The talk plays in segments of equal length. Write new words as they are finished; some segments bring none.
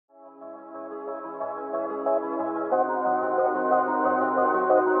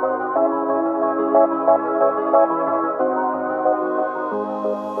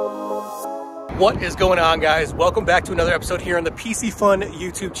What is going on, guys? Welcome back to another episode here on the Piscifun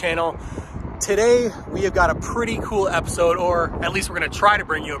YouTube channel. Today we have got a pretty cool episode, or at least we're going to try to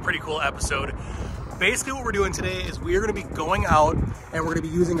bring you a pretty cool episode. Basically what we're doing today is we are going to be going out and we're going to be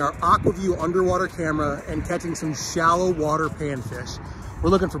using our Aqua Vu underwater camera and catching some shallow water panfish. We're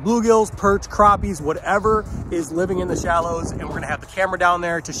looking for bluegills, perch, crappies, whatever is living in the shallows, and we're going to have the camera down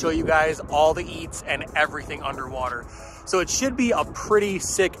there to show you guys all the eats and everything underwater. So it should be a pretty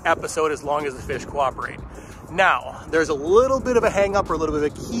sick episode as long as the fish cooperate. Now, there's a little bit of a hang up or a little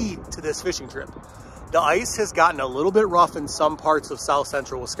bit of a key to this fishing trip. The ice has gotten a little bit rough in some parts of south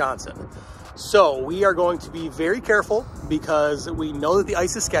central Wisconsin. So we are going to be very careful because we know that the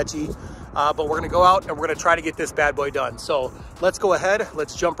ice is sketchy, but we're gonna go out and we're gonna try to get this bad boy done. So let's go ahead,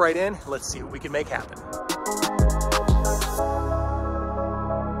 let's jump right in, let's see what we can make happen.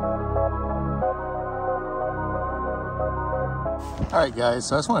 All right, guys,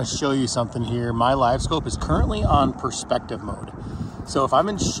 so I just want to show you something here. My Livescope is currently on perspective mode. So if I'm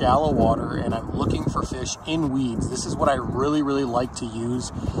in shallow water and I'm looking for fish in weeds, this is what I really like to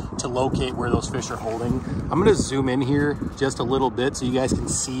use to locate where those fish are holding. I'm going to zoom in here just a little bit so you guys can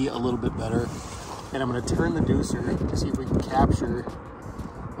see a little bit better. And I'm going to turn the deucer to see if we can capture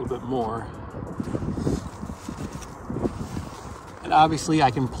a little bit more. And obviously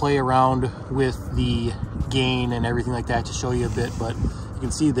I can play around with the gain and everything like that to show you a bit, but you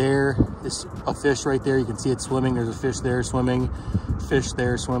can see there is a fish right there. You can see it swimming. There's a fish there swimming, fish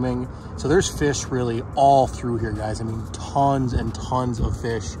there swimming. So there's fish really all through here, guys. I mean, tons and tons of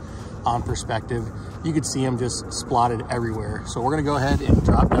fish on perspective. You can see them just spotted everywhere. So we're gonna go ahead and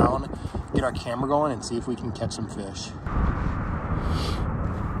drop down, get our camera going, and see if we can catch some fish.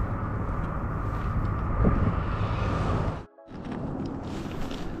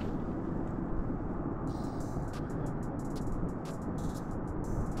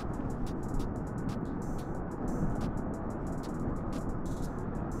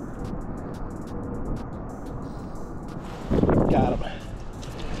 Got him.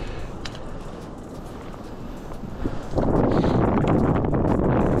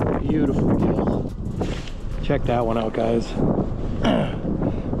 Beautiful deal. Check that one out, guys.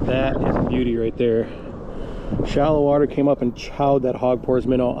 That is a beauty right there. Shallow water came up and chowed that Hawg Pours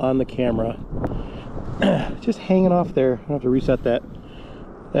minnow on the camera. Just hanging off there. I don't have to reset that.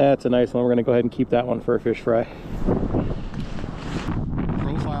 That's a nice one. We're gonna go ahead and keep that one for a fish fry.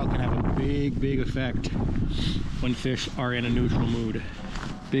 Profile can have a big effect when fish are in a neutral mood.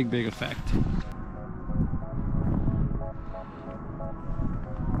 Big effect.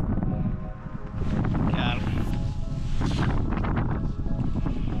 Got him.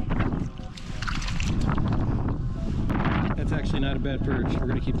 That's actually not a bad perch. We're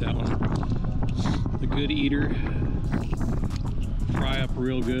gonna keep that one. A good eater. Fry up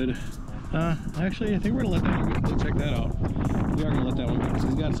real good. Actually, I think we're gonna let that one go. Let's check that out. We are gonna let that one go because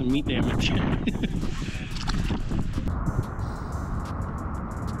he's got some meat damage.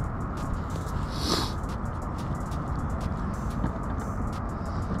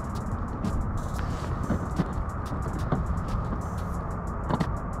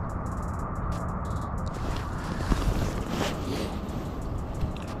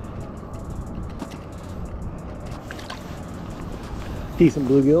 Decent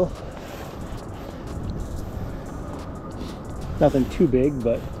bluegill. Nothing too big,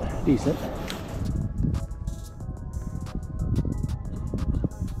 but decent.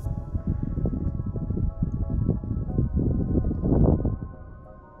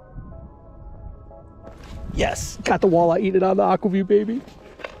 Yes, got the walleye eating on the Aqua Vu, baby.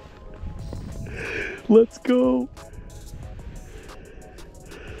 Let's go.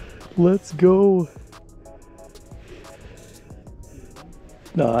 Let's go.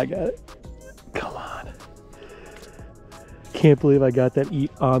 No, I got it. Come on. Can't believe I got that eat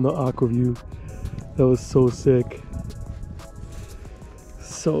on the Aqua Vu. That was so sick.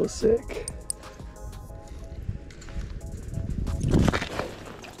 So sick.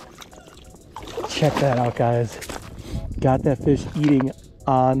 Check that out, guys. Got that fish eating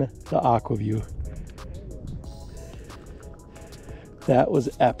on the Aqua Vu. That was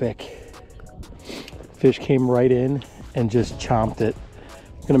epic. Fish came right in and just chomped it.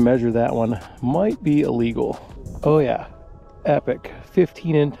 I'm gonna measure that one. Might be illegal. Oh yeah, epic.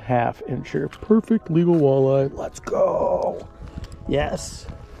 15.5 incher. Perfect legal walleye. Let's go. Yes.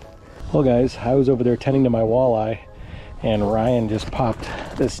 Well guys, I was over there tending to my walleye and Ryan just popped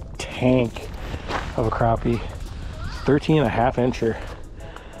this tank of a crappie. 13.5 incher.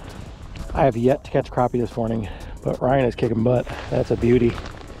 I have yet to catch crappie this morning, but Ryan is kicking butt. That's a beauty.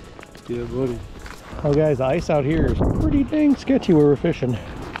 Yeah, buddy. Oh guys, the ice out here is pretty dang sketchy where we're fishing.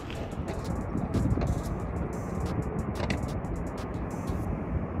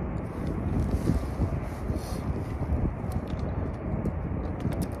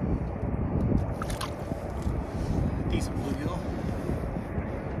 Decent bluegill.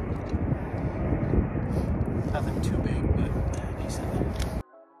 Nothing too big, but decent.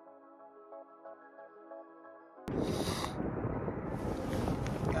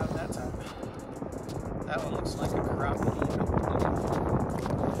 Got him that time. That one looks like a crappie. Looks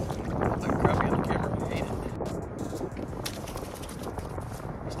like a crappie on the camera. I hate it.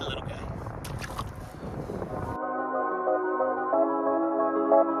 Just a little guy.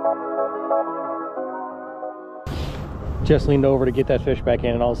 Just leaned over to get that fish back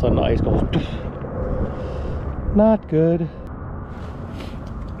in, and all of a sudden the ice goes. Not good.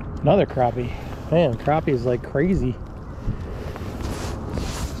 Another crappie. Man, crappie is like crazy.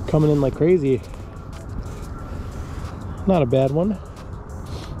 It's coming in like crazy. Not a bad one.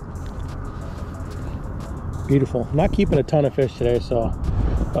 Beautiful. Not keeping a ton of fish today, so,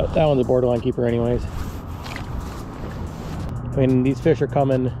 but that one's a borderline keeper anyways. I mean, these fish are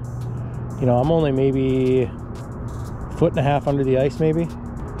coming, you know, I'm only maybe a foot and a half under the ice maybe.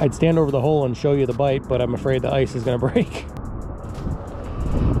 I'd stand over the hole and show you the bite, but I'm afraid the ice is gonna break.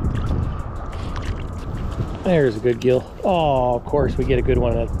 There's a good gill. Oh, of course we get a good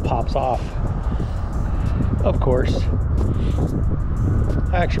one that pops off. Of course.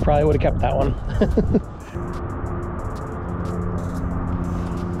 I actually probably would have kept that one.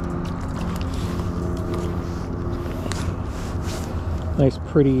 Nice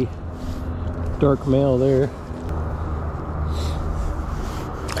pretty dark male there.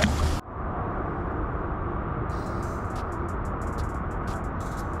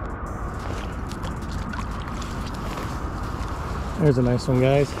 There's a nice one,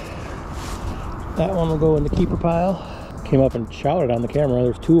 guys. That one will go in the keeper pile. Came up and shouted on the camera.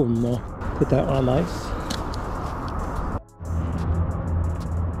 There's two of them though. Put that one on the ice.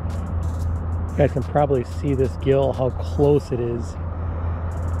 You guys can probably see this gill, how close it is.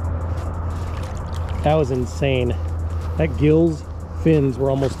 That was insane. That gill's fins were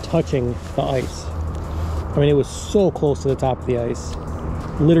almost touching the ice. I mean, it was so close to the top of the ice.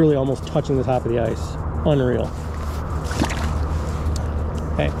 Literally almost touching the top of the ice. Unreal.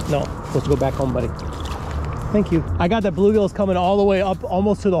 Hey, no, supposed to go back home, buddy. Thank you. I got that bluegills coming all the way up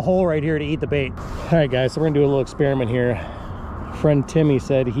almost to the hole right here to eat the bait. All right, guys, so we're gonna do a little experiment here. Friend Timmy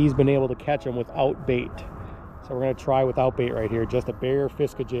said he's been able to catch them without bait. So we're gonna try without bait right here, just a bare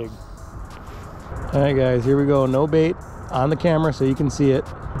Fiska jig. All right, guys, here we go. No bait on the camera so you can see it.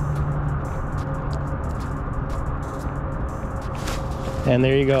 And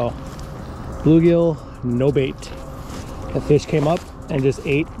there you go. Bluegill, no bait. The fish came up and just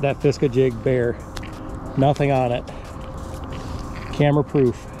ate that Fiska jig bare. Nothing on it. Camera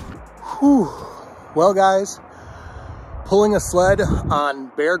proof. Whew. Well, guys, pulling a sled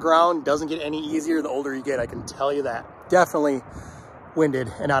on bare ground doesn't get any easier the older you get, I can tell you that. Definitely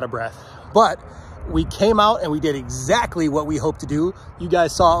winded and out of breath. But we came out and we did exactly what we hoped to do. You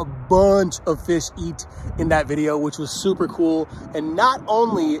guys saw a bunch of fish eat in that video, which was super cool. And not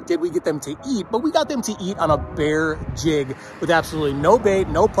only did we get them to eat, but we got them to eat on a bare jig with absolutely no bait,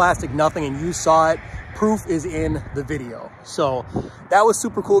 no plastic, nothing. And you saw it. Proof is in the video. So that was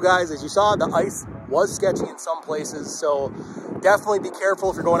super cool, guys. As you saw, the ice was sketchy in some places. So definitely be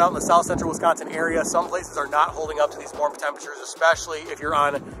careful if you're going out in the south central Wisconsin area. Some places are not holding up to these warm temperatures, especially if you're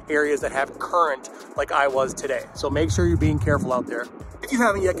on areas that have current like I was today. So make sure you're being careful out there. If you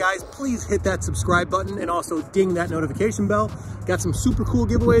haven't yet, guys, please hit that subscribe button and also ding that notification bell. Got some super cool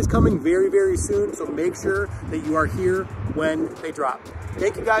giveaways coming very, very soon. So make sure that you are here when they drop.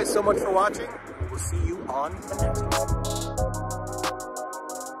 Thank you guys so much for watching. We'll see you on the next one.